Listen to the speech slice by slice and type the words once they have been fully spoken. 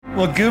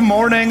Well, good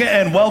morning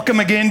and welcome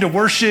again to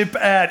worship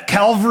at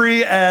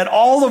Calvary at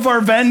all of our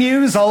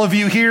venues, all of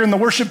you here in the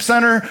worship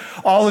center,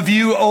 all of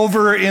you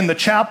over in the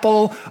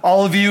chapel,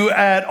 all of you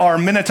at our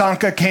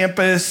Minnetonka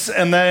campus,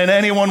 and then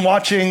anyone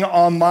watching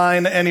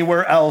online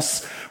anywhere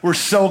else. We're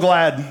so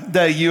glad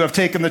that you have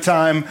taken the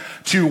time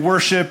to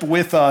worship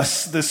with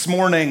us this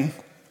morning.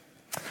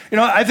 You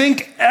know, I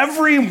think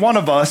every one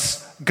of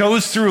us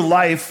goes through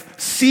life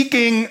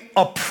seeking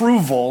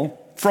approval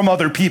from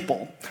other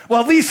people. Well,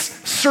 at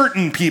least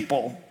certain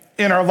people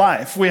in our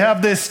life. We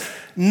have this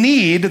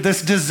need,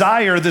 this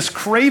desire, this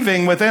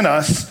craving within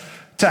us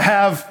to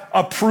have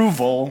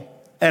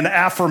approval and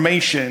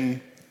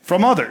affirmation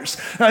from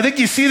others. And I think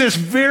you see this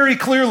very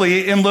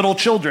clearly in little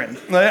children.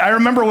 I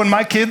remember when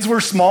my kids were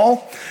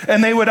small,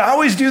 and they would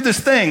always do this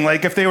thing,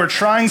 like if they were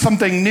trying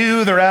something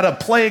new, they're at a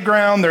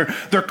playground,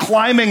 they're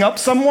climbing up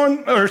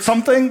someone or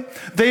something,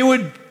 they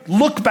would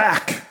look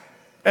back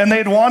and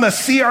they'd want to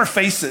see our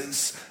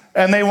faces.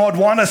 And they would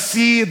want to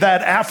see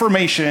that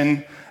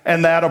affirmation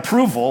and that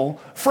approval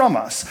from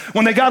us.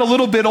 When they got a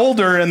little bit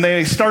older and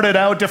they started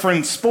out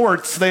different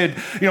sports, they'd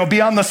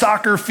be on the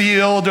soccer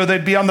field, or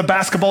they'd be on the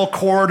basketball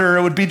court, or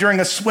it would be during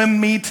a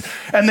swim meet,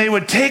 and they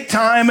would take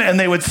time and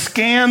they would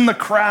scan the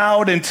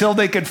crowd until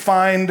they could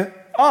find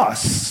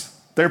us,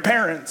 their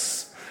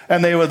parents,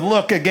 and they would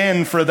look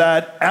again for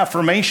that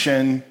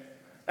affirmation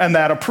and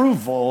that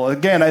approval.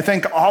 Again, I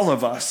think all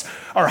of us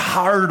are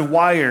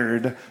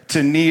hardwired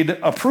to need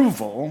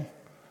approval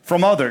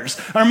from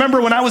others. I remember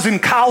when I was in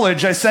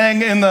college, I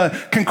sang in the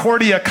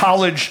Concordia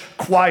College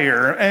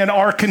choir, and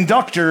our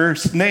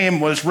conductor's name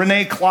was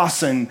Renee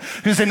Clausen,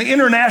 who's an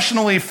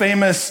internationally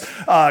famous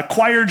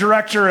choir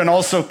director and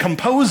also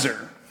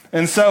composer.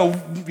 And so,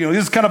 he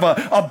was kind of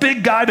a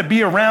big guy to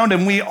be around,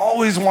 and we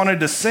always wanted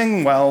to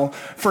sing well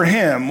for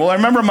him. Well, I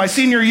remember my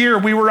senior year,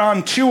 we were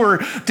on tour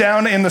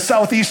down in the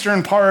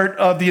southeastern part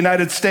of the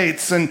United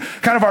States, and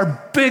kind of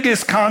our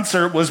biggest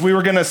concert was we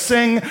were going to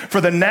sing for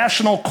the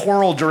National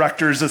Choral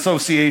Directors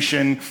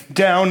Association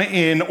down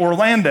in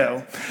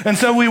Orlando. And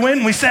so we went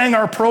and we sang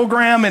our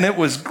program, and it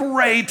was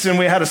great, and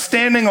we had a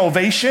standing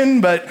ovation,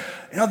 but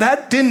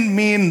that didn't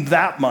mean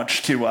that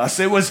much to us.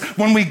 It was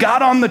when we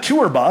got on the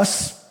tour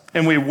bus,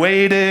 and we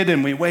waited,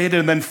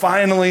 and then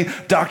finally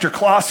Dr.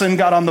 Clausen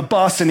got on the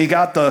bus and he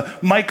got the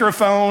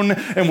microphone,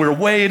 and we're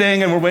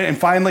waiting, and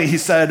finally he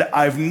said,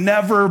 "I've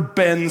never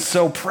been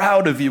so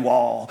proud of you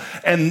all."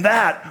 And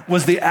that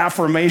was the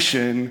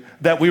affirmation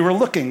that we were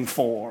looking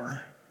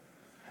for.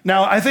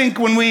 Now, I think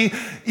when we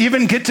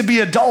even get to be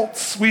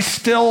adults, we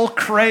still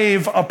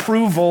crave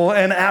approval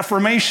and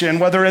affirmation,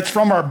 whether it's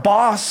from our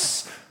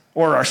boss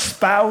or our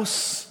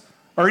spouse,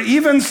 or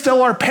even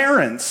still our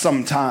parents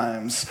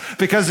sometimes.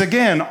 Because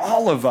again,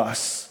 all of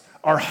us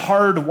are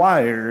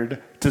hardwired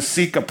to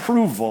seek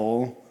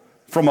approval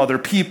from other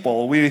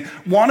people. We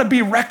want to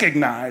be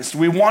recognized.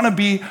 We want to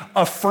be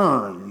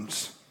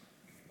affirmed.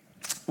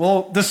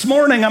 Well, this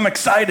morning I'm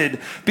excited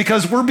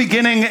because we're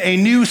beginning a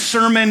new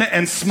sermon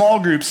and small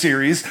group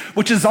series,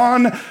 which is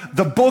on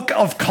the book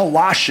of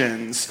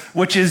Colossians,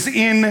 which is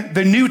in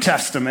the New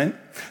Testament.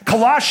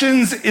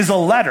 Colossians is a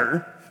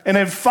letter, and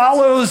it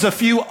follows a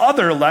few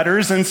other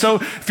letters. And so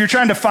if you're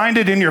trying to find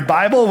it in your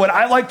Bible, what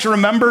I like to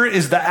remember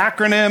is the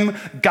acronym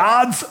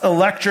God's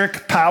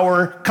Electric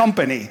Power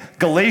Company: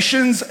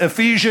 Galatians,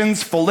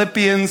 Ephesians,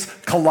 Philippians,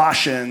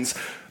 Colossians.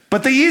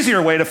 But the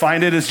easier way to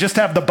find it is just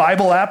have the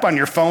Bible app on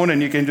your phone,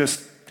 and you can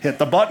just hit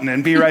the button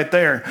and be right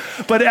there.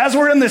 But as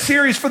we're in the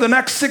series for the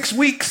next 6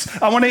 weeks,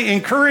 I want to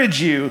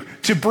encourage you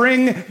to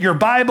bring your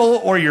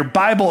Bible or your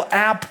Bible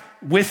app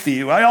with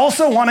you. I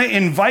also want to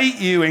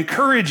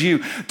encourage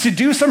you to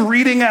do some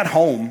reading at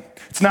home.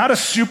 It's not a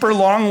super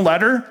long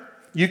letter.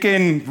 You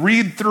can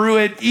read through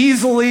it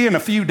easily in a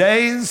few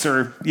days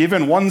or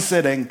even one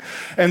sitting.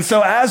 And so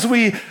as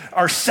we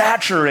are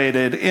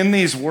saturated in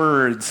these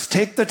words,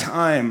 take the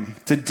time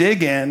to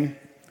dig in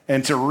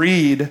and to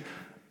read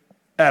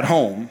at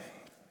home.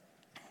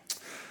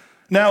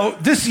 Now,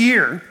 this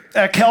year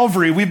at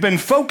Calvary, we've been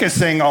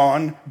focusing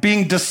on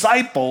being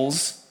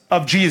disciples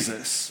of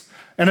Jesus.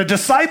 And a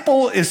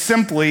disciple is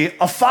simply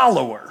a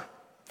follower.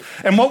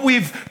 And what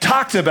we've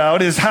talked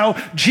about is how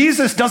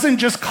Jesus doesn't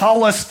just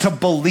call us to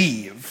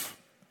believe,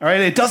 all right?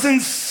 It doesn't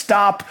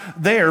stop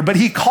there, but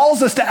he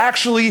calls us to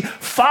actually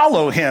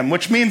follow him,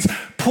 which means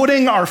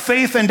putting our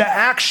faith into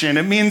action.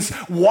 It means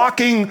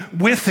walking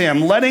with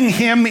him, letting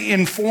him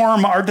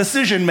inform our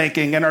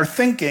decision-making and our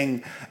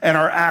thinking and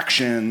our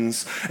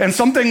actions. And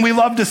something we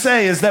love to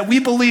say is that we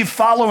believe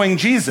following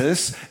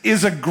Jesus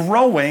is a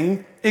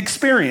growing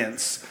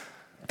experience.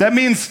 That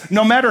means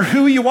no matter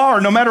who you are,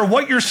 no matter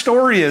what your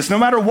story is, no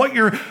matter what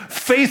your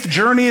faith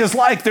journey is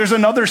like, there's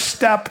another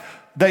step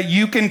that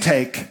you can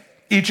take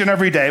each and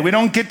every day. We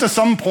don't get to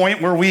some point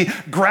where we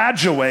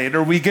graduate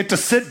or we get to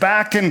sit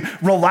back and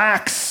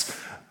relax.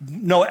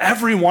 No,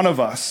 every one of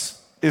us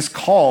is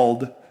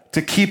called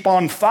to keep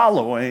on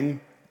following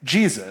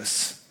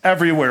Jesus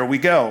everywhere we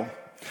go.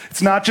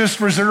 It's not just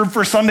reserved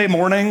for Sunday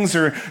mornings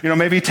or,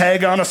 maybe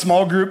tag on a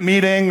small group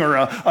meeting or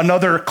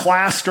another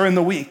class during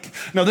the week.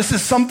 No, this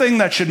is something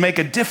that should make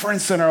a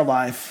difference in our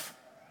life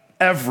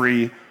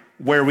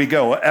everywhere we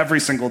go, every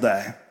single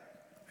day.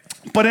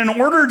 But in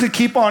order to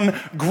keep on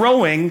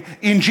growing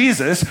in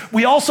Jesus,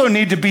 we also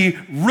need to be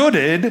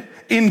rooted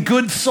in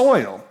good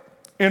soil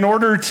in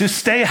order to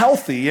stay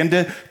healthy and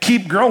to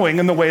keep growing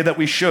in the way that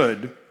we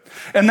should.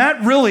 And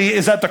that really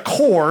is at the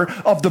core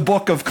of the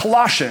book of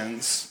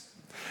Colossians.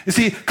 You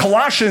see,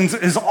 Colossians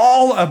is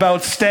all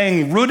about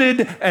staying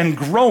rooted and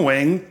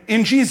growing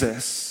in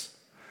Jesus.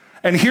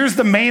 And here's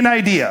the main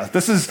idea.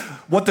 This is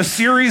what the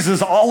series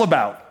is all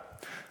about.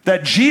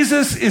 That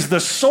Jesus is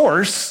the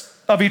source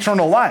of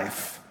eternal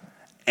life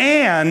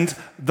and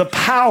the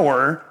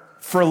power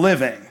for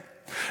living.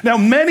 Now,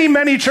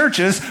 many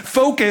churches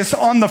focus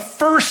on the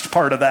first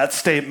part of that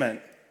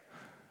statement,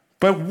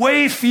 but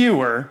way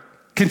fewer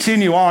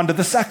continue on to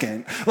the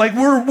second. Like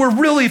we're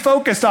really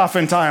focused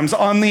oftentimes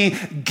on the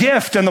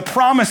gift and the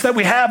promise that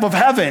we have of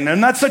heaven.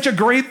 And that's such a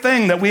great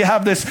thing that we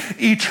have this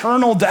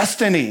eternal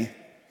destiny,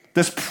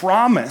 this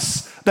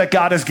promise that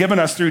God has given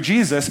us through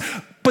Jesus.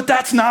 But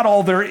that's not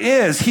all there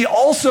is. He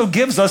also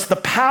gives us the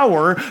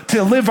power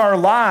to live our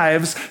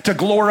lives to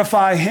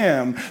glorify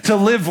Him, to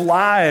live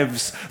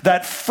lives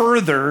that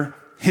further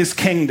His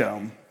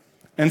kingdom.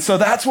 And so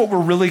that's what we're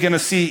really going to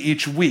see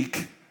each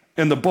week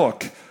in the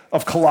book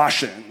of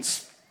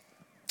Colossians.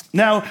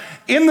 Now,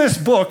 in this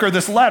book or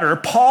this letter,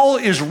 Paul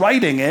is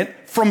writing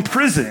it from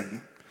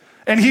prison.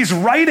 And he's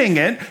writing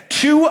it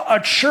to a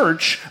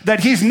church that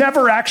he's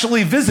never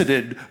actually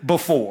visited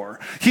before.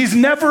 He's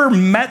never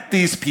met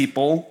these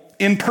people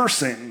in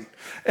person.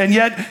 And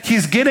yet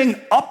he's getting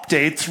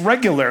updates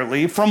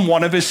regularly from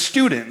one of his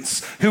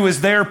students who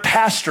is there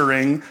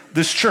pastoring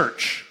this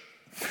church.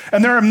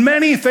 And there are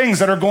many things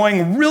that are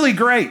going really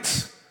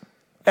great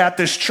at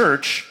this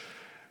church,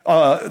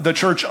 the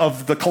church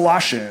of the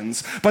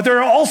Colossians. But there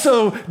are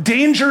also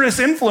dangerous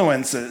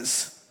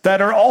influences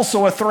that are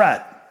also a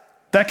threat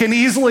that can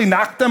easily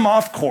knock them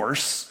off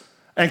course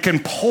and can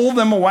pull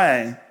them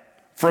away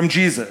from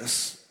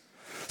Jesus.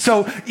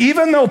 So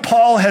even though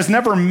Paul has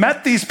never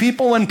met these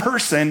people in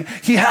person,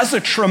 he has a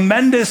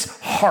tremendous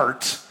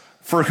heart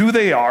for who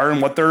they are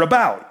and what they're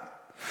about.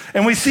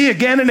 And we see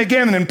again and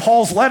again in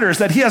Paul's letters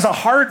that he has a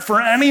heart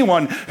for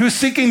anyone who's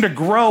seeking to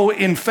grow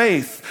in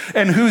faith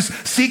and who's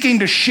seeking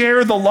to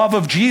share the love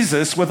of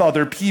Jesus with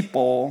other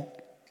people.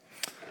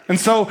 And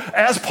so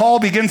as Paul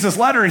begins his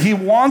letter, he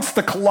wants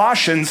the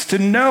Colossians to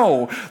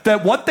know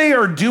that what they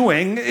are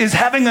doing is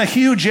having a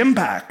huge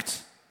impact.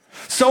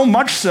 So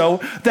much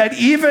so that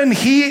even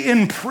he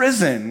in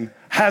prison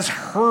has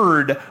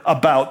heard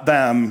about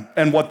them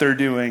and what they're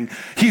doing.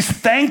 He's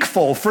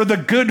thankful for the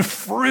good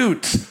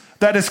fruit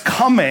that is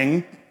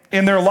coming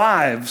in their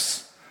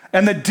lives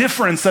and the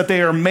difference that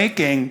they are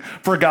making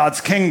for God's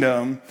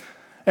kingdom.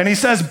 And he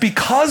says,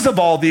 because of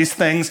all these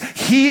things,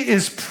 he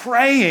is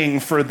praying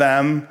for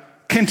them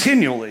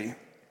continually.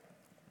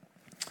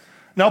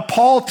 Now,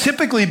 Paul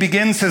typically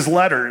begins his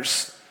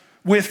letters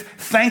with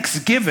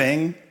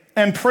thanksgiving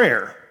and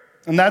prayer.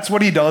 And that's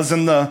what he does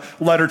in the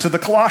letter to the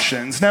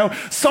Colossians. Now,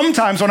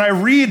 sometimes when I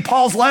read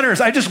Paul's letters,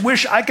 I just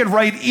wish I could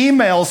write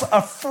emails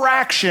a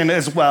fraction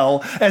as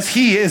well as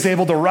he is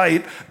able to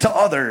write to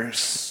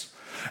others.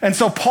 And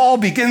so Paul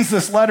begins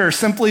this letter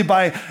simply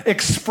by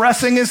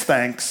expressing his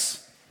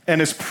thanks and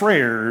his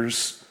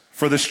prayers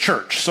for this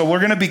church. So we're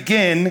going to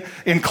begin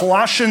in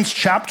Colossians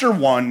chapter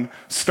 1,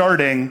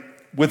 starting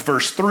with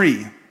verse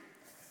 3.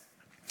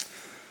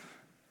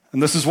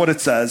 And this is what it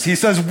says. He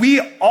says, "We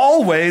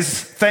always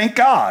thank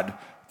God,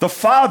 the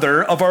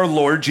Father of our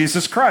Lord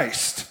Jesus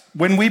Christ,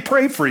 when we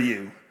pray for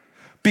you,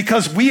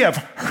 because we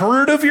have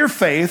heard of your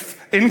faith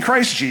in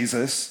Christ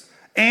Jesus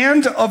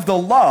and of the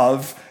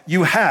love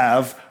you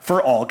have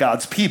for all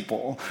God's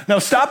people." Now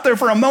stop there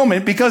for a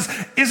moment, because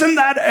isn't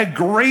that a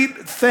great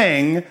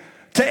thing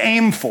to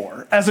aim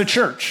for as a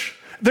church?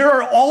 There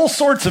are all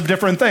sorts of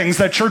different things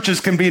that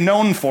churches can be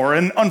known for,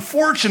 and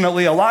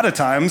unfortunately, a lot of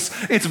times,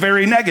 it's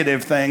very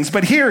negative things.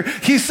 But here,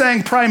 he's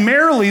saying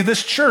primarily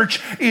this church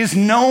is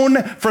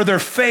known for their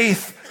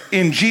faith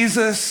in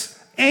Jesus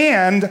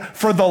and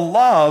for the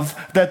love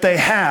that they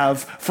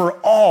have for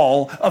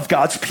all of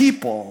God's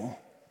people.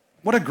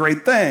 What a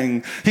great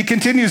thing. He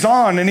continues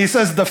on and he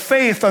says, "The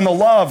faith and the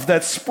love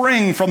that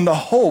spring from the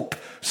hope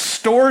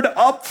stored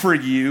up for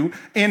you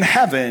in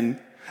heaven,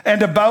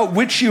 and about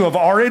which you have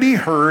already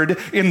heard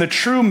in the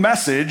true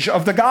message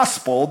of the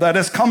gospel that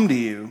has come to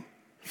you.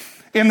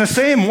 In the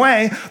same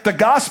way, the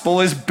gospel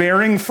is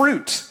bearing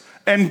fruit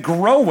and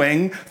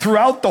growing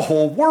throughout the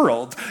whole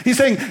world." He's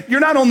saying you're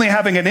not only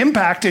having an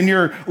impact in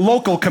your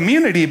local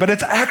community, but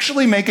it's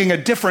actually making a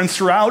difference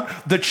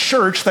throughout the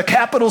church, the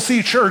capital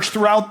C church,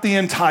 throughout the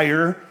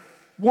entire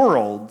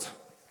world.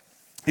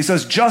 He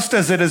says, "Just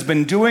as it has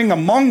been doing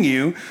among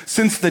you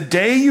since the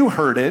day you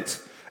heard it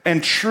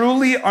and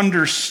truly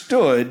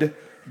understood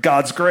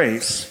God's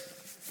grace."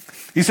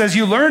 He says,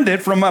 "You learned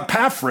it from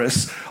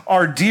Epaphras,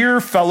 our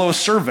dear fellow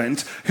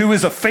servant, who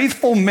is a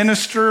faithful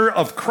minister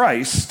of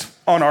Christ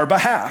on our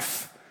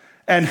behalf,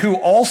 and who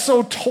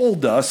also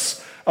told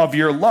us of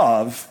your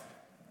love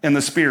in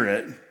the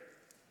Spirit.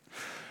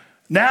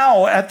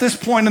 Now, at this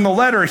point in the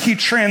letter, he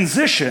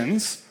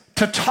transitions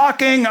to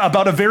talking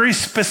about a very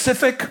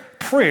specific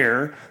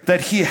prayer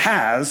that he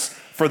has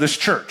for this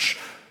church.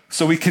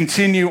 So we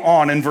continue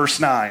on in verse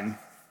 9.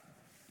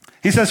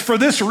 He says, "For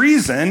this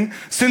reason,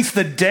 since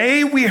the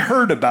day we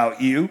heard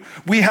about you,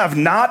 we have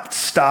not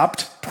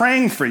stopped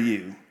praying for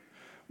you.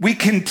 We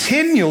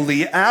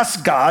continually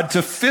ask God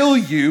to fill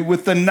you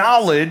with the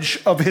knowledge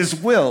of his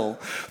will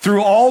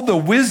through all the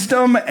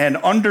wisdom and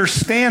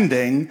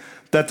understanding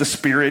that the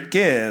Spirit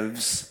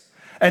gives."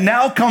 And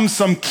now comes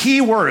some key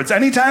words.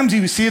 Anytime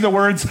you see the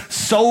words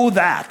 "so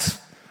that,"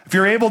 if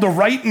you're able to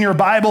write in your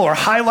Bible or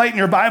highlight in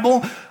your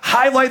Bible,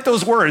 highlight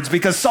those words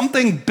because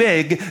something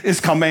big is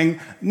coming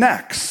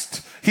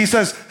next. He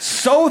says,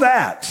 "so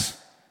that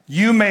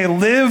you may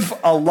live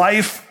a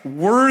life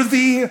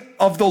worthy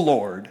of the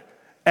Lord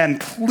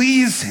and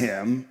please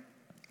him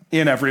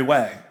in every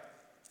way."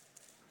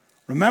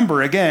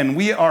 Remember, again,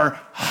 we are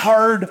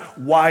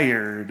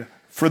hardwired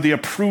for the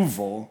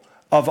approval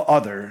of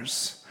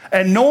others,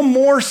 and no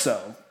more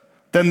so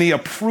than the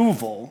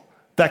approval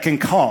that can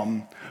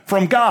come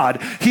from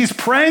God. He's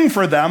praying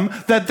for them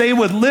that they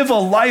would live a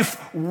life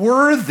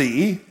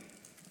worthy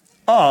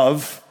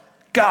of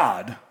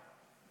God.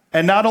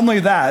 And not only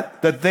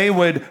that, that they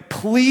would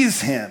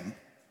please him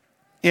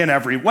in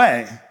every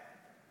way.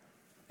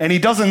 And he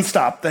doesn't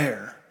stop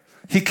there.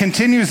 He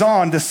continues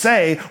on to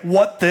say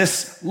what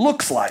this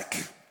looks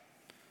like.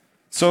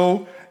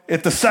 So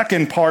at the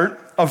second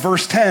part of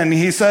verse 10,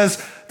 he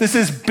says, this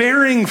is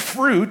bearing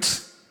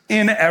fruit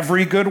in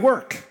every good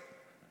work.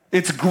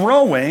 It's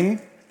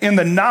growing in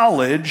the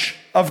knowledge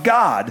of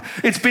God.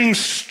 It's being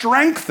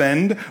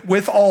strengthened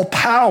with all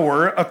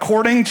power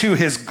according to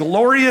his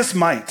glorious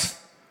might,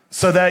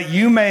 so that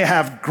you may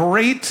have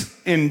great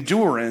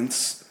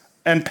endurance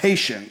and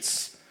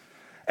patience,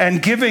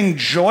 and giving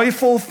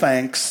joyful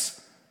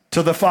thanks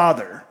to the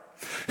Father,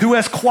 who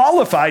has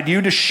qualified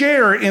you to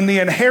share in the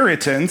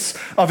inheritance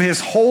of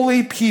his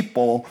holy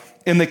people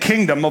in the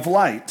kingdom of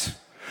light.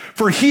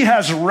 For he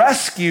has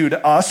rescued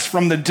us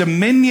from the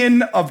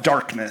dominion of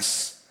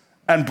darkness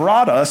and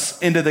brought us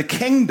into the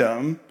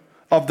kingdom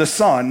of the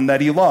Son that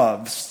he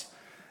loves,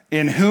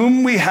 in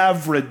whom we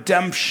have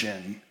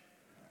redemption,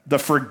 the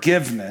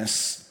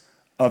forgiveness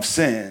of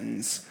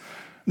sins.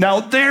 Now,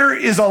 there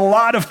is a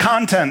lot of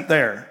content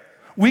there.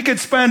 We could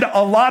spend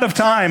a lot of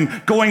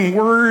time going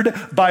word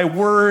by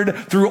word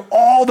through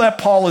all that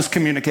Paul is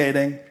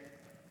communicating,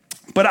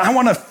 but I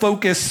want to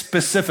focus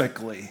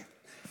specifically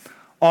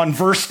on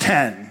verse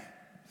 10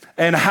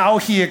 and how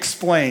he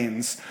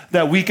explains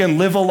that we can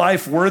live a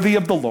life worthy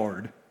of the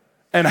Lord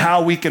and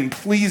how we can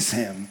please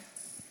him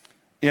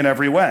in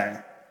every way.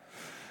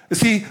 You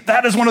see,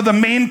 that is one of the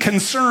main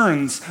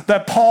concerns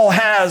that Paul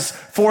has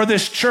for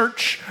this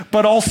church,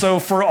 but also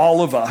for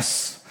all of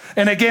us.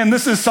 And again,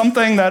 this is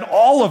something that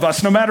all of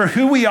us, no matter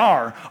who we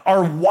are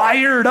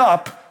wired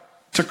up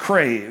to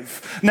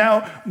crave.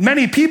 Now,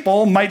 many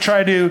people might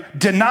try to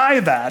deny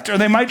that, or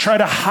they might try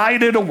to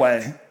hide it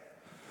away.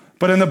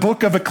 But in the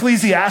book of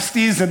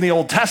Ecclesiastes in the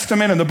Old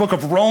Testament, in the book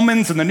of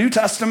Romans in the New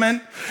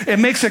Testament, it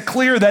makes it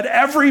clear that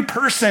every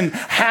person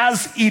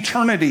has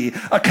eternity,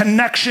 a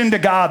connection to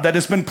God that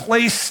has been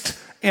placed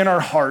in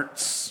our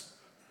hearts.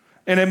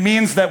 And it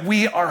means that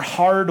we are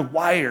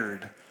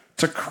hardwired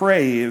to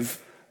crave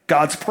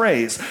God's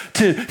praise,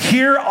 to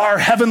hear our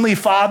Heavenly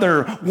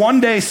Father one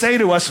day say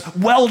to us,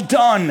 "Well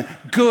done,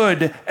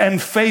 good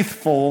and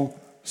faithful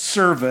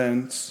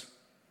servant."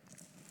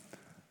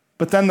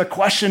 But then the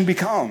question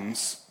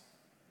becomes,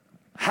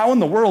 how in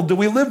the world do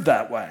we live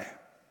that way?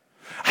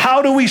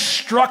 How do we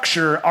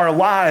structure our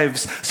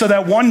lives so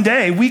that one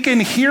day we can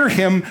hear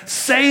him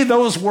say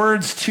those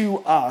words to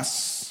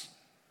us?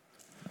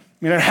 I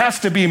mean, it has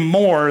to be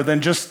more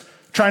than just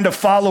trying to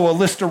follow a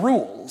list of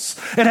rules.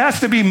 It has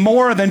to be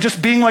more than just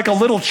being like a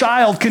little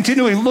child,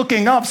 continually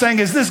looking up, saying,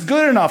 "Is this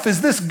good enough?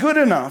 Is this good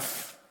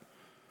enough?"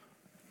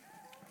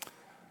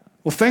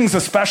 Well, things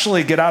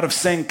especially get out of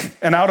sync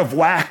and out of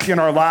whack in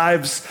our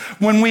lives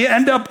when we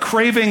end up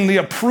craving the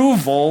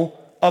approval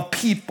of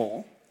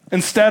people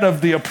instead of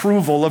the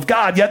approval of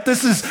God. Yet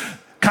this is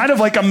kind of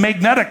like a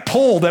magnetic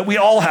pull that we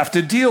all have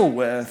to deal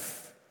with.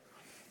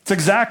 It's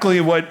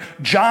exactly what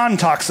John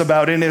talks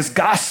about in his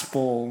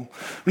gospel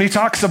when he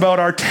talks about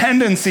our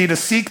tendency to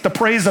seek the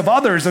praise of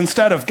others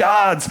instead of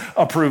God's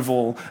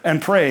approval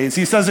and praise.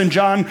 He says in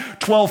John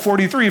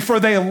 12:43, "For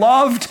they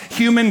loved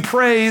human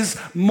praise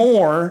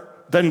more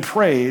than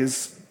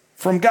praise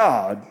from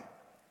God."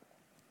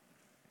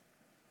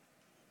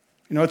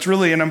 You know, it's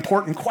really an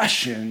important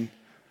question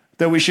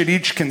that we should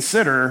each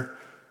consider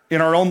in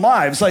our own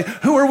lives. Like,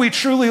 who are we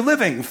truly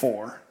living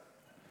for?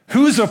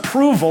 Whose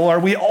approval are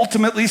we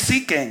ultimately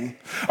seeking?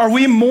 Are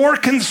we more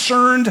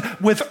concerned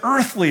with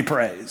earthly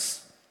praise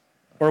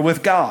or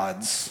with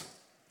God's?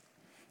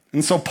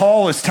 And so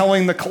Paul is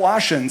telling the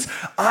Colossians,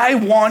 I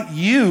want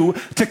you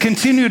to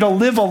continue to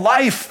live a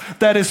life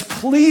that is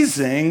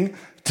pleasing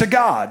to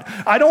God.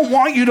 I don't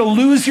want you to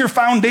lose your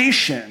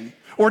foundation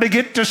or to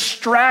get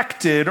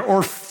distracted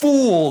or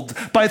fooled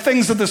by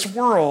things of this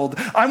world.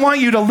 I want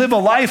you to live a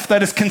life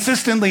that is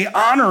consistently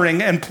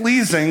honoring and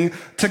pleasing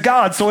to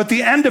God. So at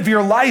the end of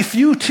your life,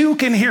 you too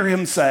can hear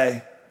him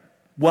say,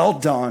 "Well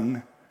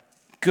done,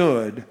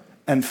 good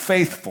and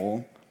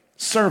faithful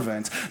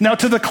servant." Now,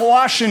 to the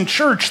Colossian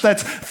church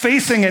that's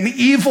facing an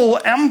evil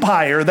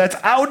empire that's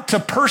out to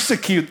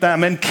persecute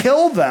them and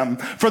kill them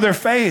for their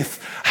faith,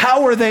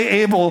 how are they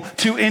able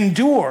to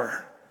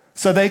endure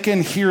so they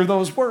can hear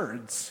those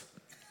words?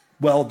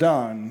 Well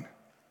done.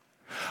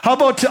 How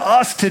about to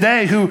us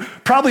today who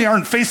probably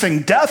aren't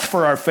facing death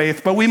for our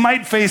faith, but we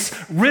might face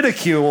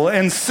ridicule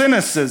and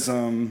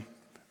cynicism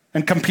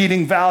and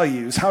competing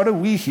values? How do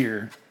we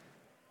hear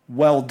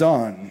well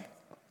done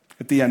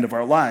at the end of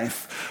our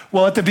life?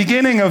 Well, at the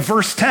beginning of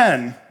verse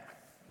 10,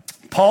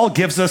 Paul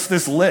gives us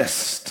this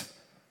list,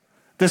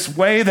 this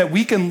way that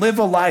we can live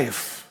a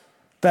life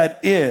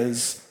that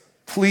is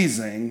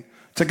pleasing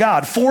to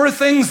God. 4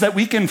 things that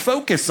we can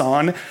focus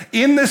on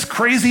in this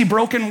crazy,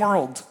 broken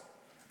world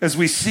as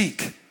we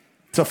seek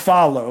to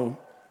follow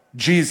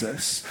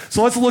Jesus.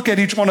 So let's look at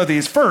each one of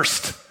these.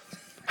 First,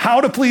 how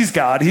to please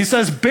God. He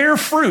says, bear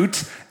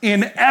fruit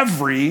in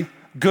every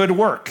good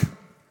work.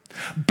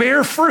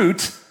 Bear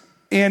fruit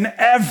in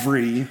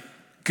every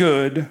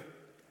good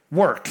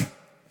work.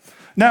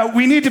 Now,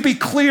 we need to be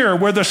clear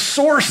where the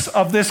source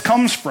of this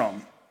comes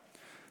from.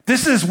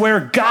 This is where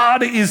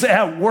God is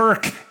at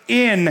work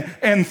in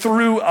and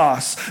through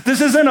us. This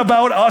isn't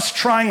about us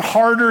trying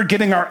harder,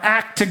 getting our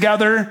act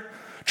together,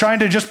 trying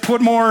to just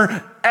put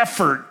more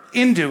effort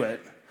into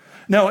it.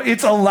 No,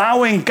 it's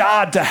allowing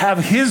God to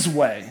have his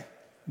way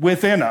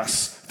within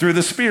us through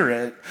the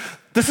Spirit.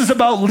 This is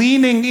about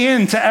leaning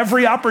into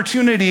every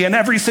opportunity and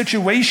every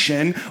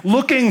situation,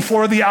 looking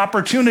for the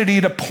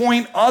opportunity to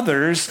point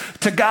others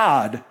to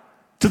God,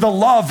 to the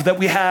love that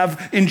we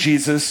have in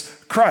Jesus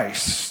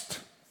Christ.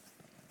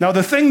 Now,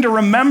 the thing to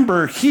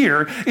remember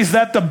here is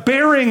that the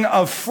bearing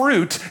of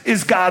fruit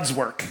is God's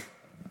work,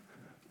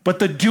 but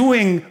the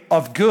doing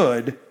of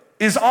good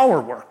is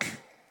our work.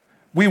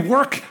 We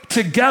work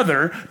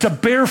together to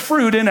bear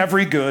fruit in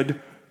every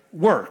good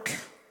work.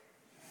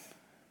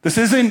 This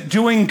isn't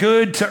doing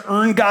good to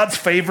earn God's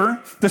favor.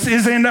 This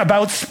isn't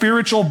about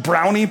spiritual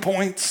brownie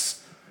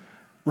points.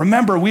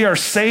 Remember, we are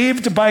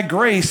saved by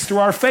grace through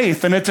our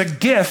faith, and it's a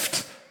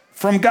gift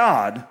from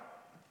God.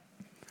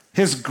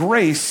 His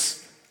grace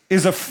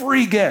is a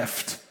free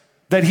gift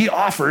that he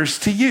offers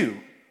to you.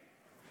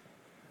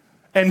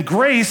 And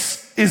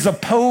grace is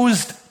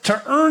opposed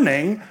to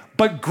earning,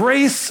 but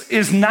grace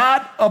is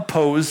not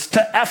opposed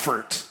to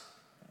effort.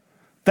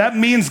 That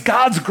means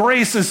God's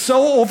grace is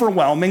so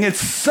overwhelming,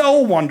 it's so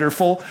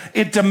wonderful,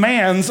 it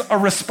demands a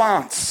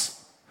response.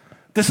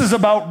 This is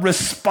about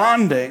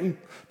responding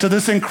to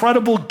this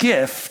incredible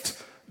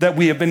gift that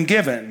we have been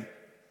given.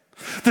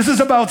 This is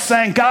about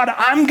saying, God,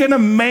 I'm gonna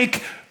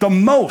make the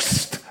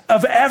most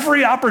of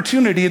every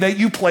opportunity that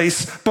you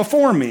place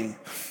before me.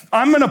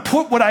 I'm gonna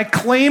put what I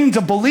claim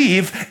to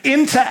believe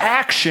into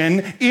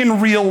action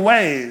in real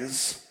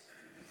ways.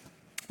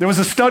 There was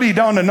a study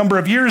done a number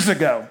of years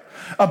ago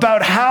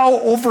about how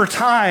over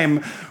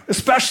time,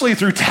 especially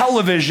through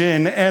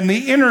television and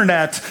the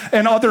internet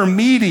and other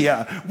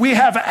media, we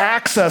have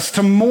access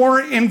to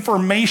more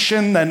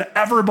information than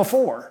ever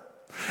before.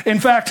 In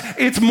fact,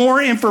 it's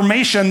more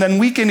information than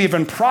we can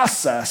even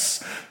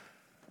process.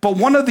 But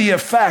one of the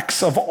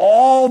effects of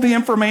all the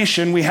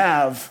information we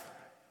have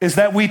is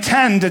that we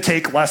tend to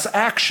take less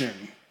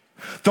action.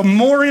 The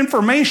more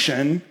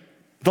information,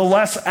 the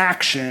less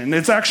action.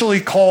 It's actually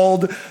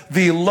called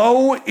the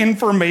low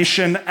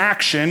information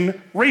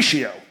action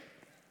ratio.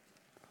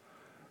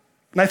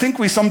 And I think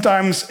we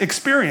sometimes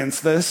experience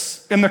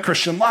this in the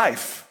Christian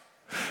life.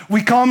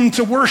 We come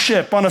to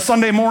worship on a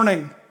Sunday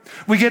morning.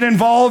 We get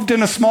involved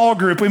in a small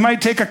group. We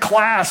might take a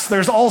class.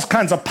 There's all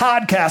kinds of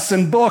podcasts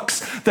and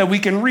books that we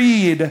can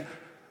read.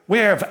 We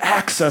have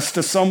access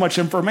to so much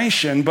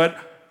information, but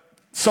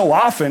so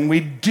often we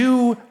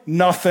do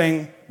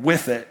nothing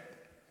with it.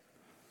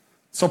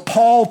 So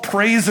Paul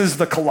praises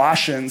the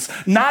Colossians,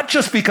 not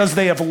just because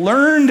they have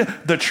learned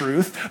the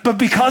truth, but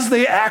because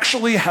they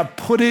actually have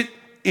put it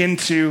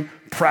into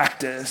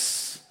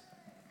practice.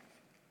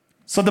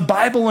 So the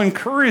Bible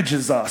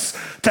encourages us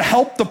to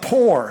help the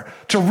poor,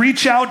 to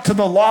reach out to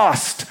the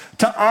lost,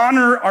 to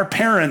honor our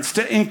parents,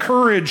 to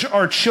encourage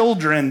our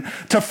children,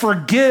 to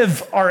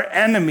forgive our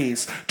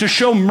enemies, to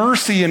show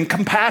mercy and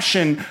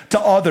compassion to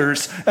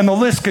others. And the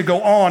list could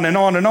go on and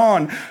on and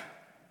on.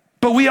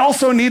 But we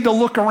also need to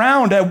look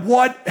around at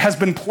what has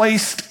been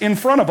placed in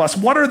front of us.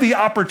 What are the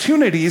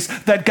opportunities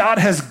that God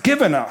has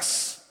given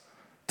us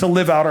to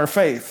live out our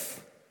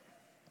faith?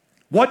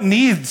 What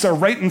needs are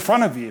right in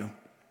front of you?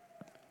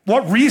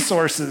 What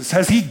resources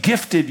has he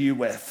gifted you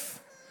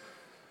with?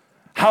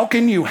 How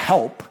can you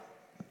help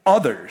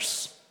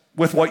others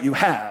with what you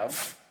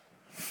have?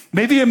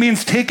 Maybe it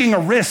means taking a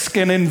risk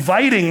and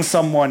inviting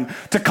someone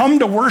to come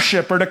to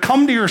worship or to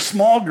come to your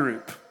small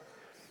group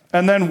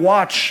and then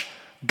watch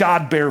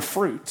God bear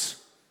fruit.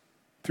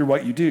 through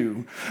what you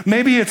do.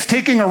 Maybe it's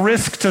taking a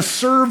risk to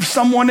serve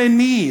someone in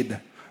need.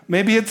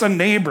 Maybe it's a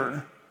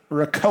neighbor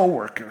or a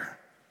coworker.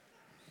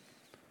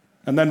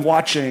 And then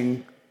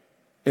watching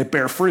it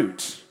bear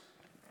fruit.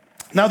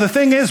 Now, the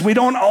thing is, we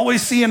don't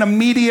always see an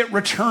immediate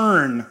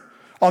return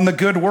on the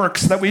good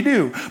works that we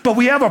do. But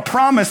we have a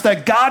promise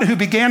that God, who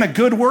began a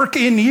good work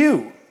in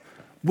you,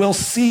 will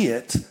see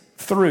it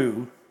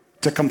through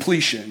to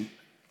completion.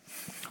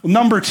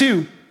 Number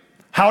 2,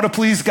 how to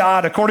please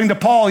God. According to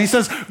Paul, he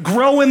says,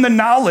 grow in the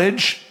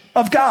knowledge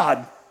of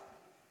God.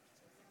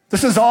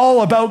 This is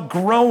all about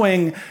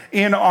growing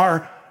in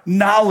our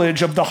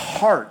knowledge of the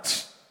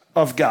heart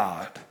of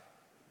God.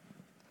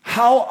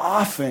 How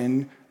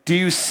often do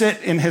you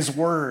sit in his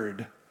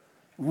word,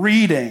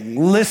 reading,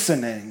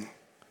 listening,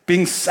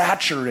 being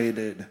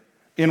saturated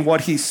in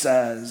what he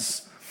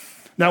says?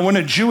 Now, when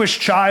a Jewish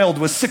child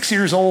was 6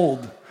 years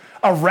old,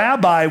 a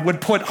rabbi would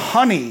put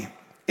honey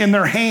in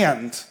their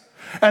hand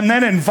and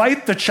then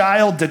invite the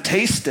child to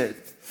taste it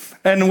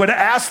and would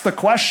ask the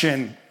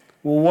question,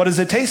 well, what does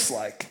it taste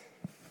like?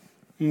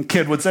 And the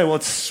kid would say, well,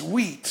 it's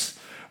sweet,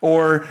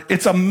 or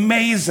it's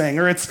amazing,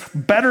 or it's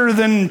better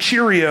than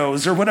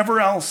Cheerios, or whatever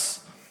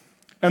else.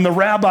 And the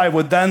rabbi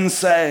would then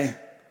say,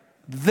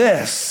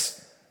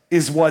 this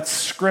is what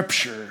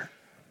Scripture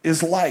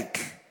is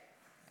like.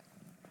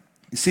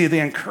 You see, the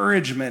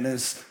encouragement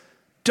is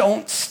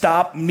don't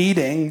stop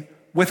meeting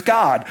with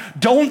God.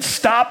 Don't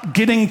stop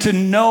getting to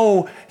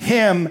know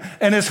him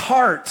and his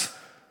heart.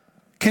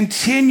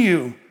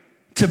 Continue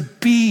to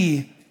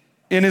be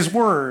in his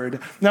word.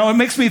 Now, it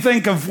makes me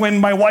think of when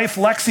my wife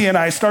Lexi and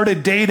I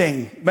started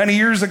dating many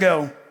years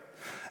ago,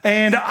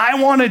 and I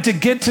wanted to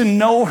get to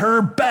know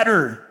her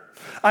better.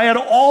 I had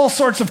all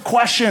sorts of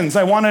questions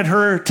I wanted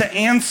her to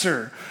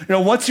answer.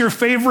 What's your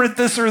favorite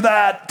this or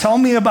that? Tell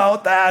me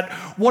about that.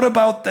 What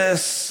about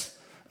this?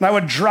 And I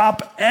would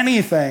drop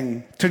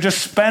anything to just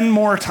spend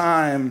more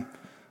time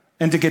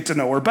and to get to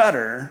know her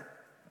better.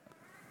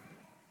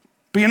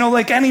 But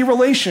like any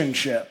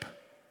relationship,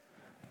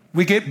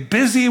 we get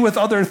busy with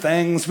other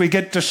things. We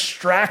get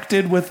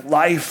distracted with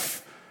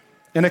life.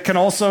 And it can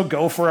also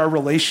go for our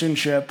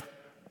relationship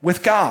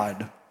with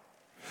God.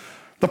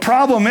 The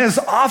problem is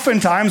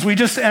oftentimes we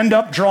just end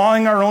up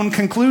drawing our own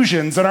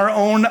conclusions and our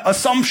own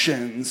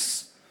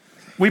assumptions.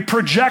 We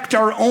project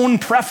our own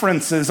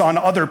preferences on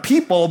other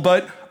people,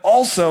 but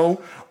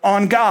also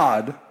on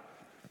God.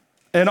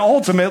 And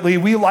ultimately,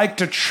 we like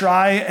to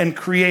try and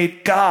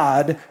create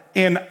God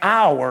in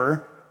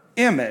our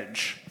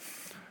image.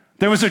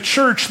 There was a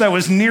church that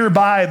was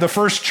nearby, the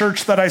first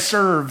church that I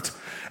served,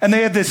 and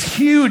they had this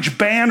huge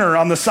banner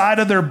on the side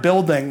of their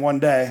building one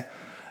day.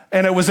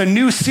 And it was a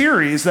new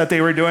series that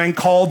they were doing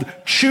called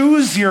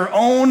Choose Your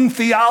Own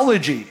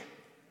Theology,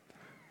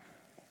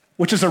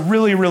 which is a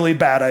really, really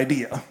bad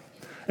idea.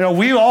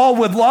 We all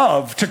would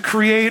love to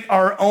create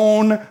our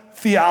own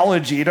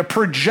theology, to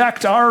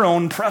project our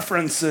own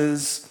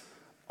preferences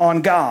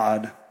on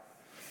God.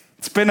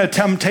 It's been a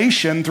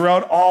temptation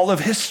throughout all of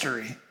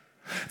history.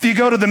 If you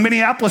go to the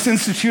Minneapolis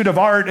Institute of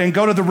Art and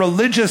go to the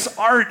religious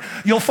art,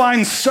 you'll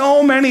find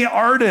so many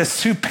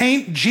artists who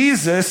paint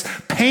Jesus,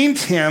 paint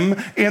him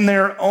in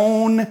their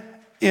own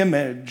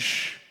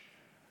image.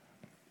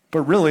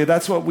 But really,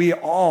 that's what we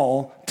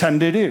all tend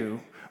to do.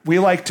 We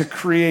like to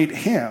create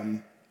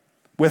him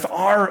with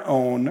our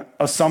own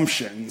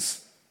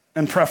assumptions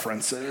and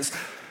preferences.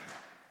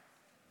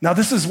 Now,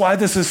 this is why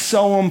this is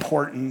so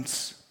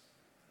important.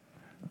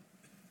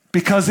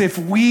 Because if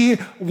we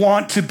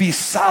want to be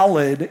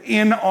solid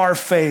in our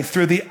faith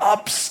through the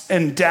ups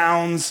and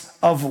downs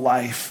of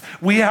life,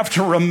 we have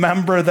to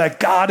remember that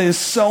God is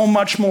so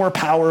much more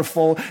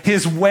powerful.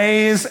 His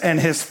ways and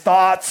his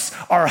thoughts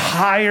are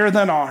higher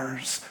than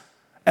ours.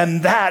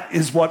 And that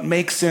is what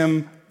makes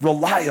him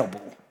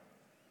reliable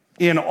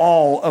in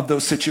all of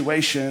those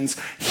situations.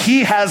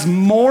 He has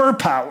more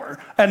power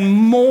and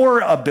more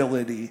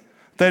ability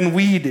than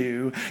we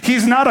do.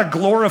 He's not a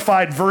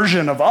glorified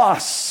version of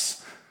us.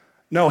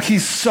 No,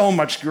 he's so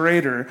much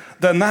greater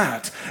than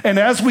that. And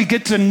as we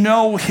get to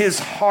know his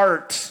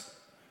heart,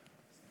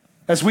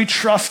 as we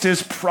trust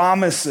his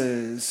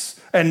promises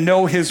and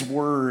know his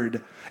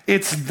word,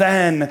 it's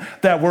then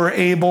that we're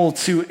able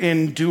to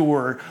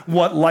endure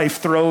what life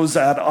throws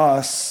at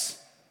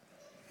us.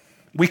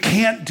 We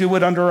can't do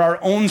it under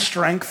our own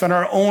strength and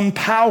our own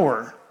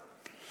power.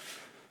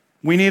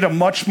 We need a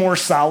much more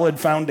solid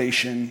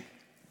foundation.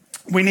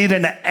 We need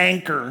an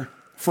anchor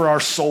for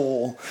our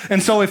soul.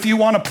 And so if you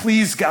want to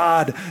please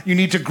God, you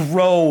need to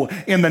grow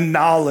in the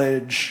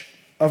knowledge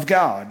of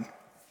God.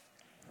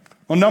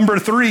 Well, number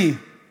 3,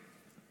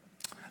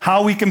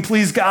 how we can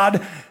please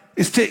God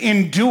is to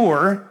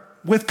endure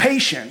with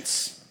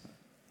patience.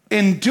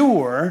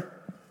 Endure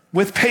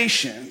with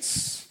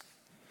patience.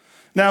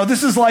 Now,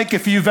 this is like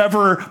if you've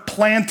ever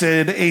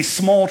planted a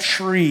small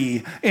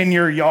tree in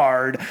your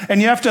yard and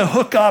you have to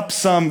hook up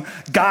some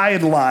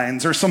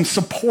guidelines or some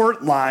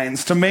support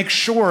lines to make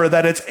sure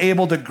that it's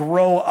able to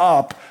grow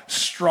up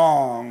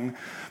strong.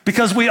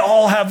 Because we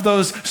all have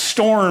those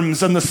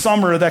storms in the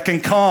summer that can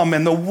come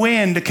and the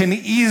wind can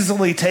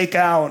easily take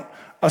out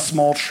a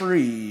small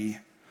tree.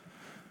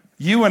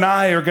 You and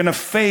I are going to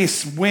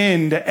face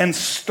wind and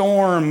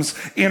storms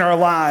in our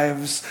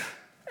lives.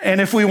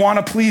 And if we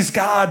want to please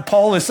God,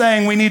 Paul is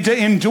saying we need to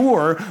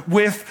endure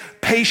with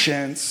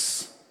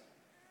patience.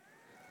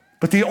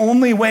 But the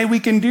only way we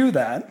can do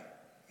that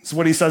is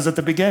what he says at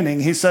the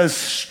beginning. He says,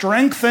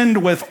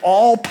 strengthened with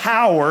all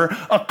power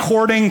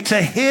according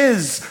to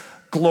his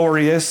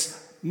glorious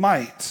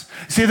might.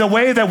 See, the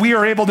way that we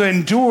are able to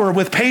endure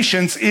with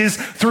patience is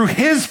through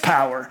his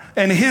power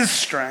and his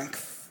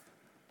strength.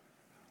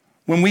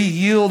 When we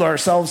yield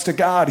ourselves to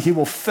God, he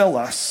will fill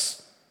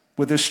us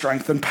with his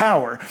strength and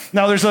power.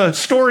 Now, there's a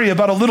story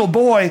about a little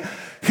boy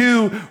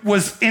who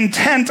was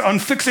intent on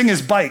fixing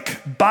his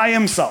bike by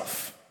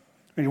himself.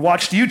 He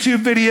watched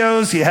YouTube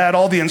videos, he had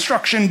all the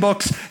instruction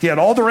books, he had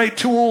all the right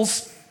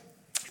tools,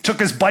 took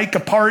his bike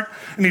apart,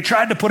 and he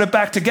tried to put it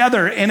back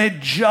together, and it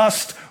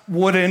just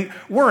wouldn't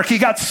work. He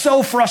got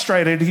so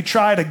frustrated, he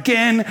tried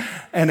again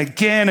and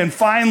again, and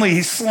finally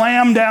he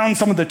slammed down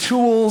some of the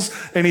tools,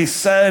 and he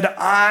said,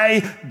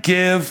 I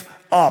give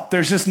up.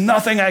 There's just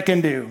nothing I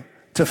can do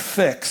to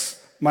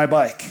fix my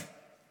bike.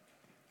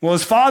 Well,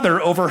 his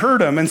father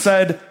overheard him and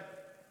said,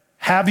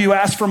 have you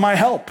asked for my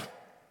help?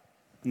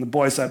 And the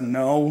boy said,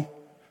 no.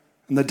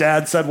 And the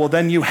dad said, well,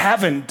 then you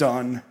haven't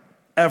done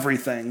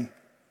everything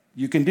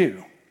you can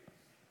do.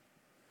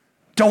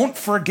 Don't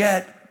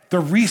forget the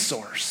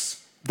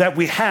resource that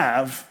we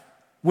have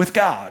with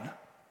God.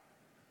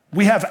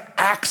 We have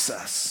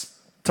access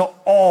to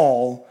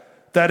all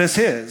that is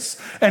his.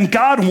 And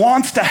God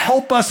wants to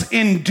help us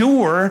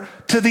endure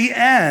to the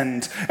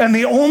end. And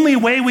the only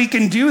way we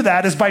can do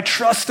that is by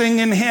trusting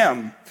in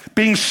him,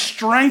 being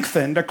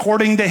strengthened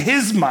according to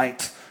his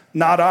might,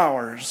 not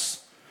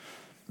ours.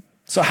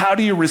 So how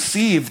do you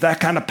receive that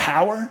kind of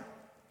power?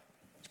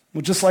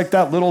 Well, just like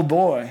that little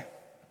boy,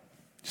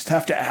 you just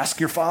have to ask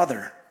your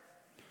father.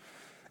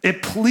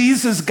 It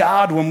pleases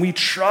God when we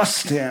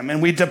trust him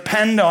and we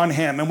depend on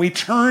him and we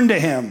turn to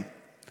him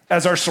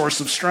as our source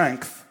of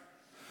strength.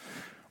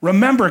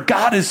 Remember,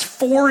 God is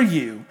for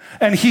you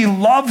and he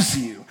loves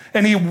you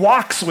and he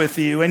walks with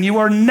you and you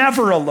are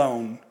never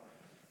alone.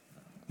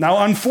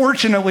 Now,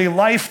 unfortunately,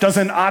 life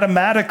doesn't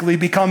automatically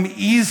become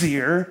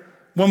easier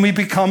when we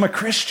become a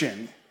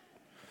Christian.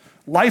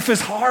 Life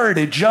is hard,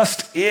 it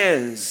just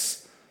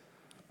is.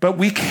 But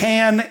we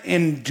can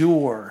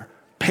endure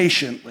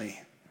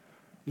patiently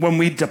when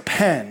we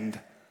depend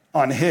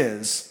on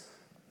his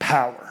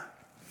power.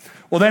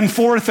 Well, then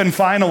fourth and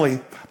finally,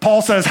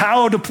 Paul says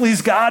how to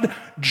please God?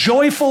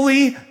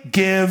 Joyfully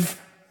give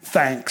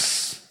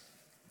thanks.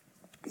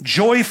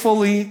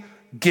 Joyfully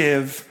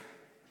give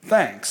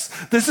thanks.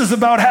 This is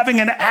about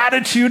having an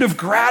attitude of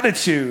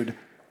gratitude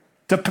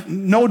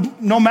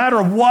no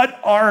matter what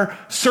our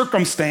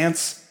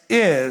circumstance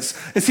is.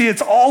 You see,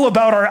 it's all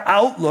about our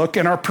outlook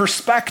and our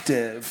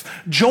perspective.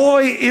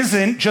 Joy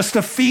isn't just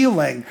a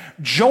feeling.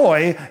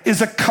 Joy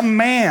is a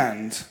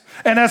command.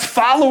 And as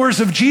followers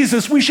of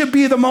Jesus, we should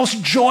be the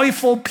most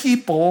joyful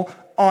people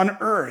on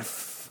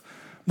earth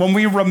when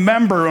we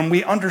remember and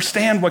we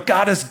understand what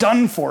God has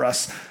done for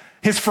us,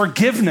 his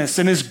forgiveness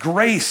and his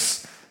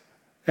grace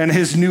and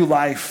his new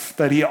life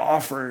that he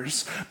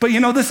offers. But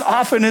this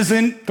often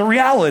isn't the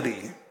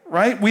reality,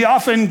 right? We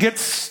often get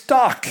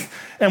stuck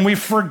and we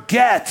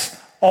forget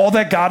all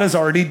that God has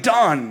already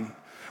done.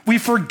 We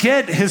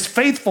forget his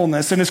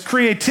faithfulness and his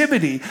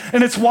creativity.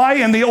 And it's why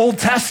in the Old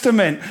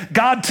Testament,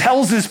 God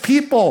tells his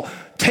people,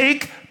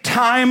 take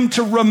time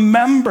to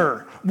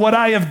remember what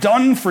I have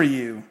done for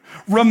you.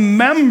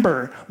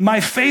 Remember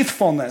my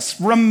faithfulness.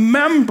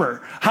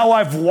 Remember how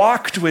I've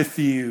walked with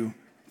you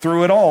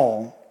through it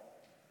all.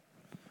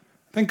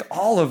 I think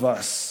all of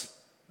us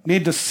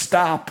need to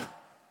stop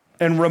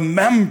and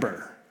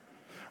remember.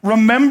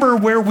 Remember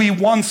where we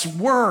once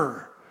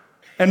were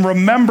and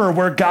remember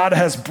where God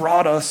has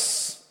brought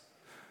us.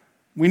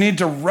 We need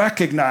to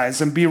recognize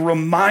and be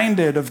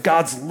reminded of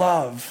God's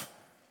love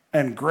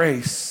and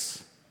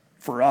grace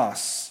for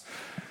us.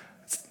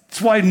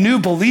 It's why new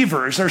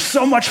believers are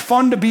so much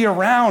fun to be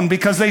around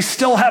because they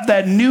still have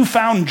that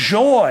newfound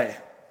joy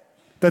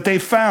that they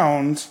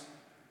found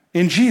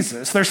in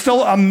Jesus. They're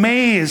still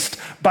amazed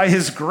by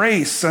his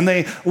grace and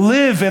they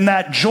live in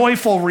that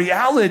joyful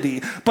reality.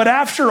 But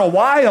after a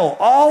while,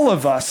 all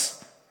of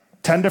us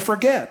tend to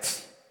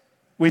forget.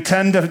 We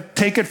tend to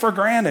take it for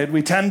granted.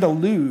 We tend to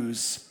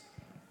lose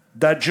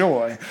that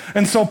joy.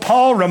 And so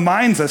Paul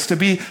reminds us to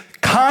be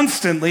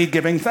constantly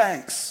giving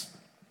thanks.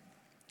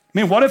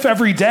 What if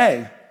every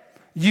day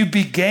you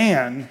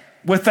began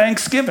with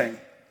thanksgiving?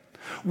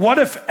 What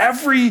if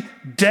every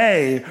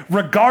day,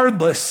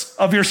 regardless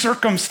of your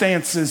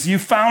circumstances, you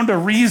found a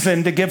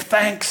reason to give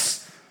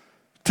thanks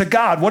to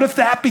God? What if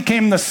that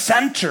became the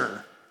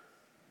center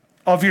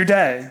of your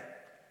day?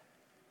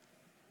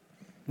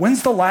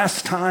 When's the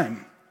last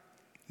time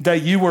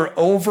that you were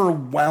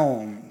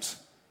overwhelmed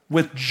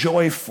with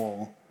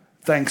joyful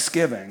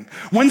thanksgiving?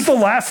 When's the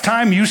last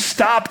time you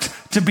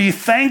stopped to be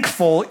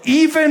thankful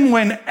even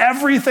when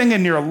everything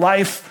in your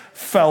life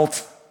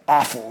felt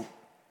awful?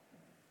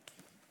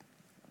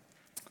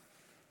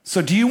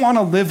 So do you want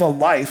to live a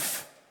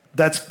life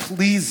that's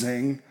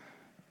pleasing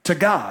to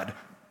God?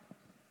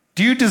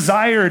 Do you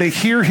desire to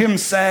hear him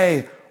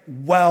say,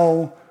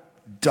 well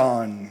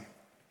done?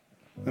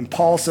 And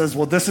Paul says,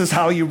 well, this is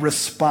how you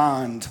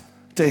respond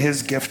to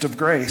his gift of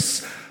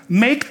grace.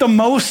 Make the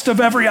most of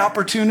every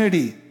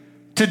opportunity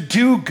to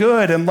do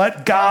good and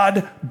let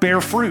God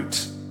bear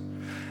fruit.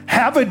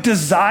 Have a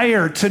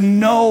desire to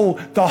know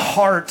the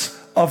heart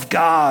of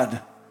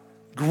God.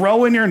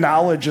 Grow in your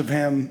knowledge of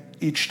him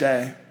each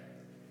day.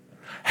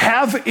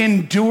 Have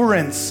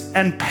endurance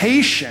and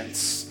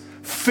patience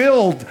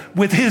filled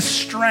with his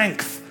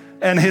strength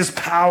and his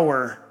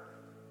power.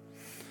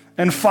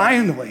 And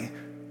finally,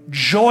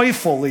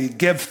 joyfully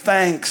give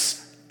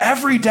thanks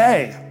every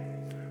day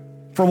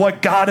for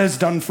what God has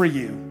done for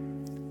you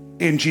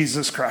in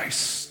Jesus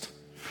Christ.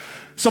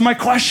 So my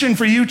question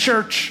for you,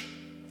 church,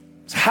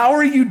 is how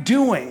are you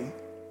doing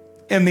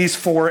in these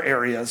 4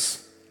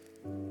 areas?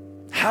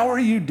 How are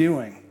you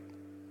doing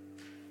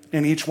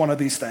in each one of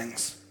these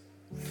things?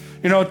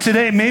 You know,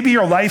 today, maybe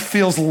your life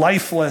feels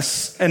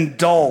lifeless and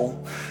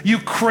dull. You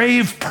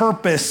crave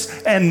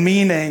purpose and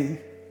meaning.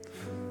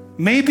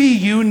 Maybe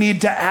you need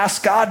to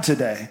ask God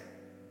today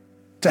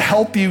to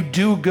help you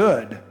do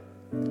good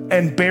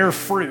and bear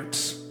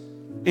fruit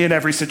in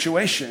every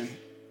situation.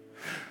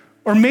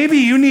 Or maybe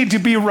you need to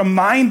be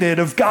reminded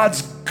of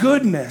God's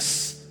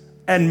goodness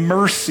and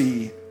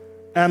mercy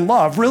and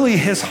love, really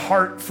his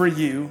heart for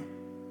you,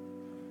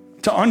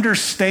 to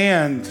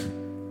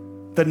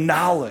understand the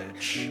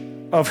knowledge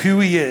of who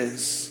he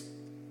is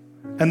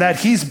and that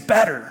he's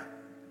better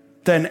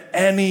than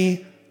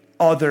any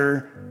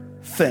other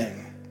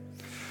thing.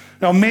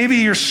 Now, maybe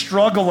you're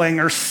struggling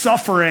or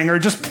suffering or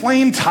just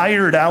plain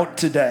tired out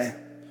today,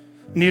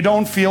 and you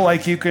don't feel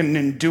like you can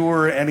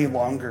endure any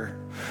longer.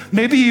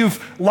 Maybe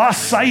you've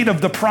lost sight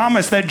of the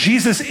promise that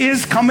Jesus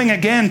is coming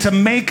again to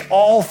make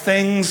all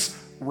things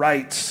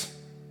right.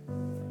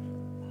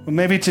 Well,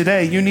 maybe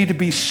today you need to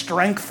be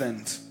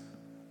strengthened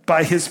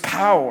by his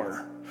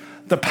power,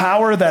 the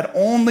power that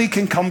only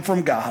can come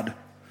from God.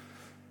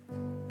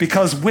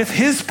 Because with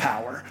his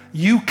power,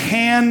 you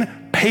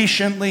can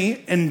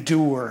patiently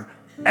endure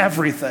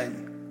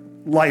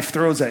everything life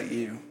throws at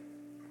you.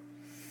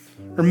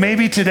 Or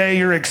maybe today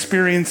you're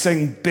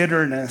experiencing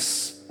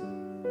bitterness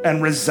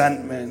and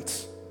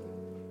resentment,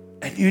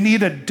 and you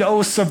need a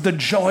dose of the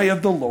joy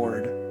of the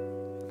Lord,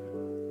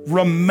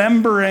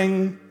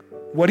 remembering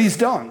what he's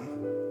done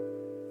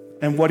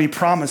and what he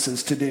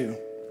promises to do.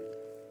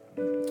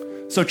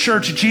 So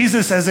church,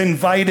 Jesus has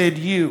invited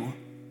you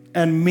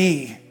and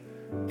me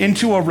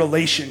into a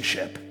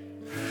relationship.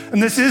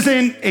 And this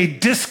isn't a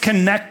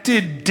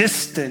disconnected,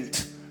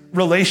 distant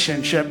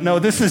relationship. No,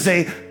 this is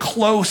a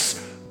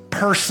close,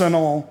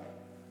 personal,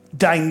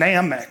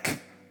 dynamic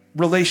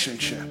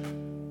relationship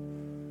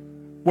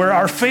where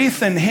our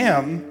faith in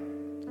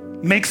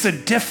him makes a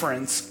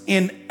difference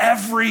in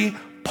every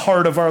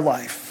part of our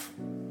life,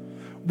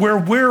 where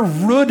we're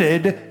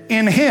rooted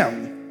in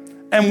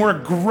him and we're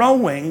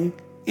growing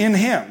in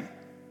him.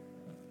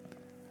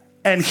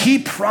 And he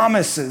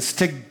promises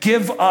to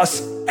give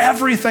us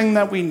everything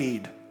that we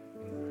need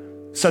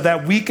so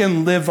that we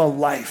can live a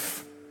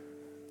life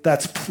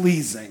that's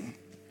pleasing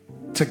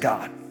to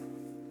God.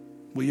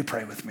 Will you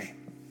pray with me?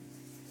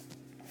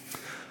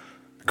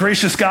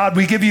 Gracious God,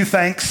 we give you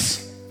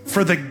thanks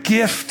for the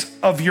gift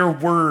of your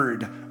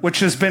word, which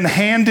has been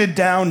handed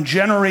down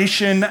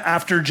generation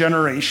after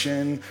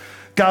generation.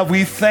 God,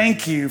 we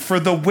thank you for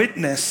the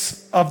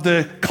witness of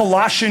the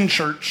Colossian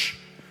church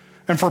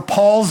and for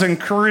Paul's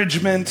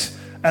encouragement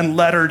and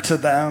letter to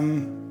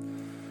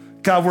them.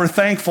 God, we're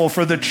thankful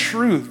for the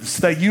truths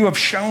that you have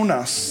shown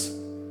us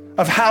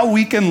of how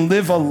we can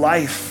live a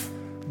life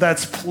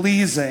that's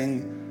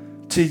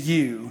pleasing to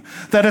you.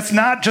 That it's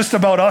not just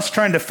about us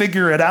trying to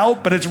figure it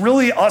out, but it's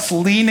really us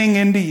leaning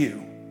into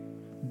you,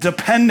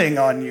 depending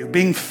on you,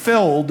 being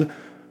filled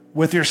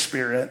with your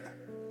Spirit.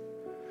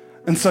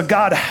 And so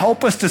God,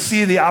 help us to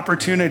see the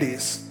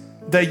opportunities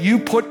that you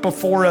put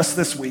before us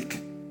this week,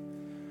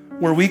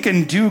 where we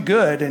can do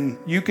good and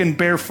you can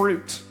bear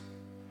fruit.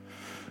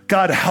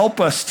 God, help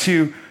us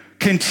to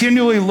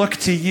continually look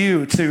to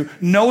you, to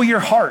know your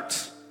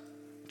heart,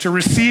 to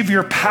receive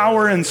your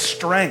power and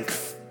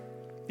strength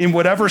in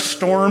whatever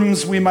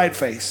storms we might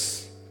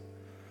face.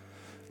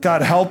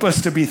 God, help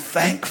us to be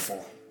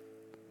thankful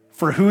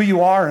for who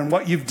you are and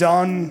what you've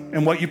done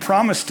and what you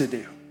promised to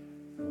do.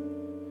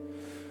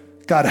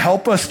 God,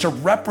 help us to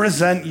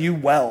represent you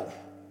well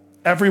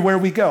everywhere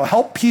we go.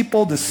 Help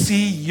people to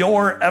see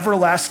your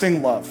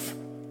everlasting love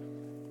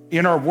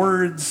in our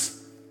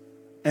words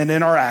and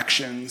in our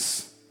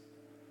actions.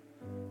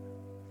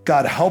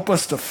 God, help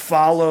us to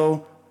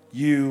follow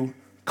you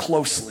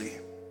closely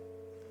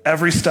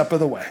every step of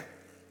the way.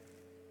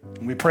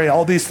 And we pray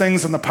all these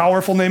things in the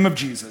powerful name of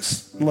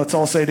Jesus. And let's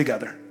all say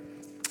together,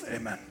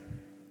 amen.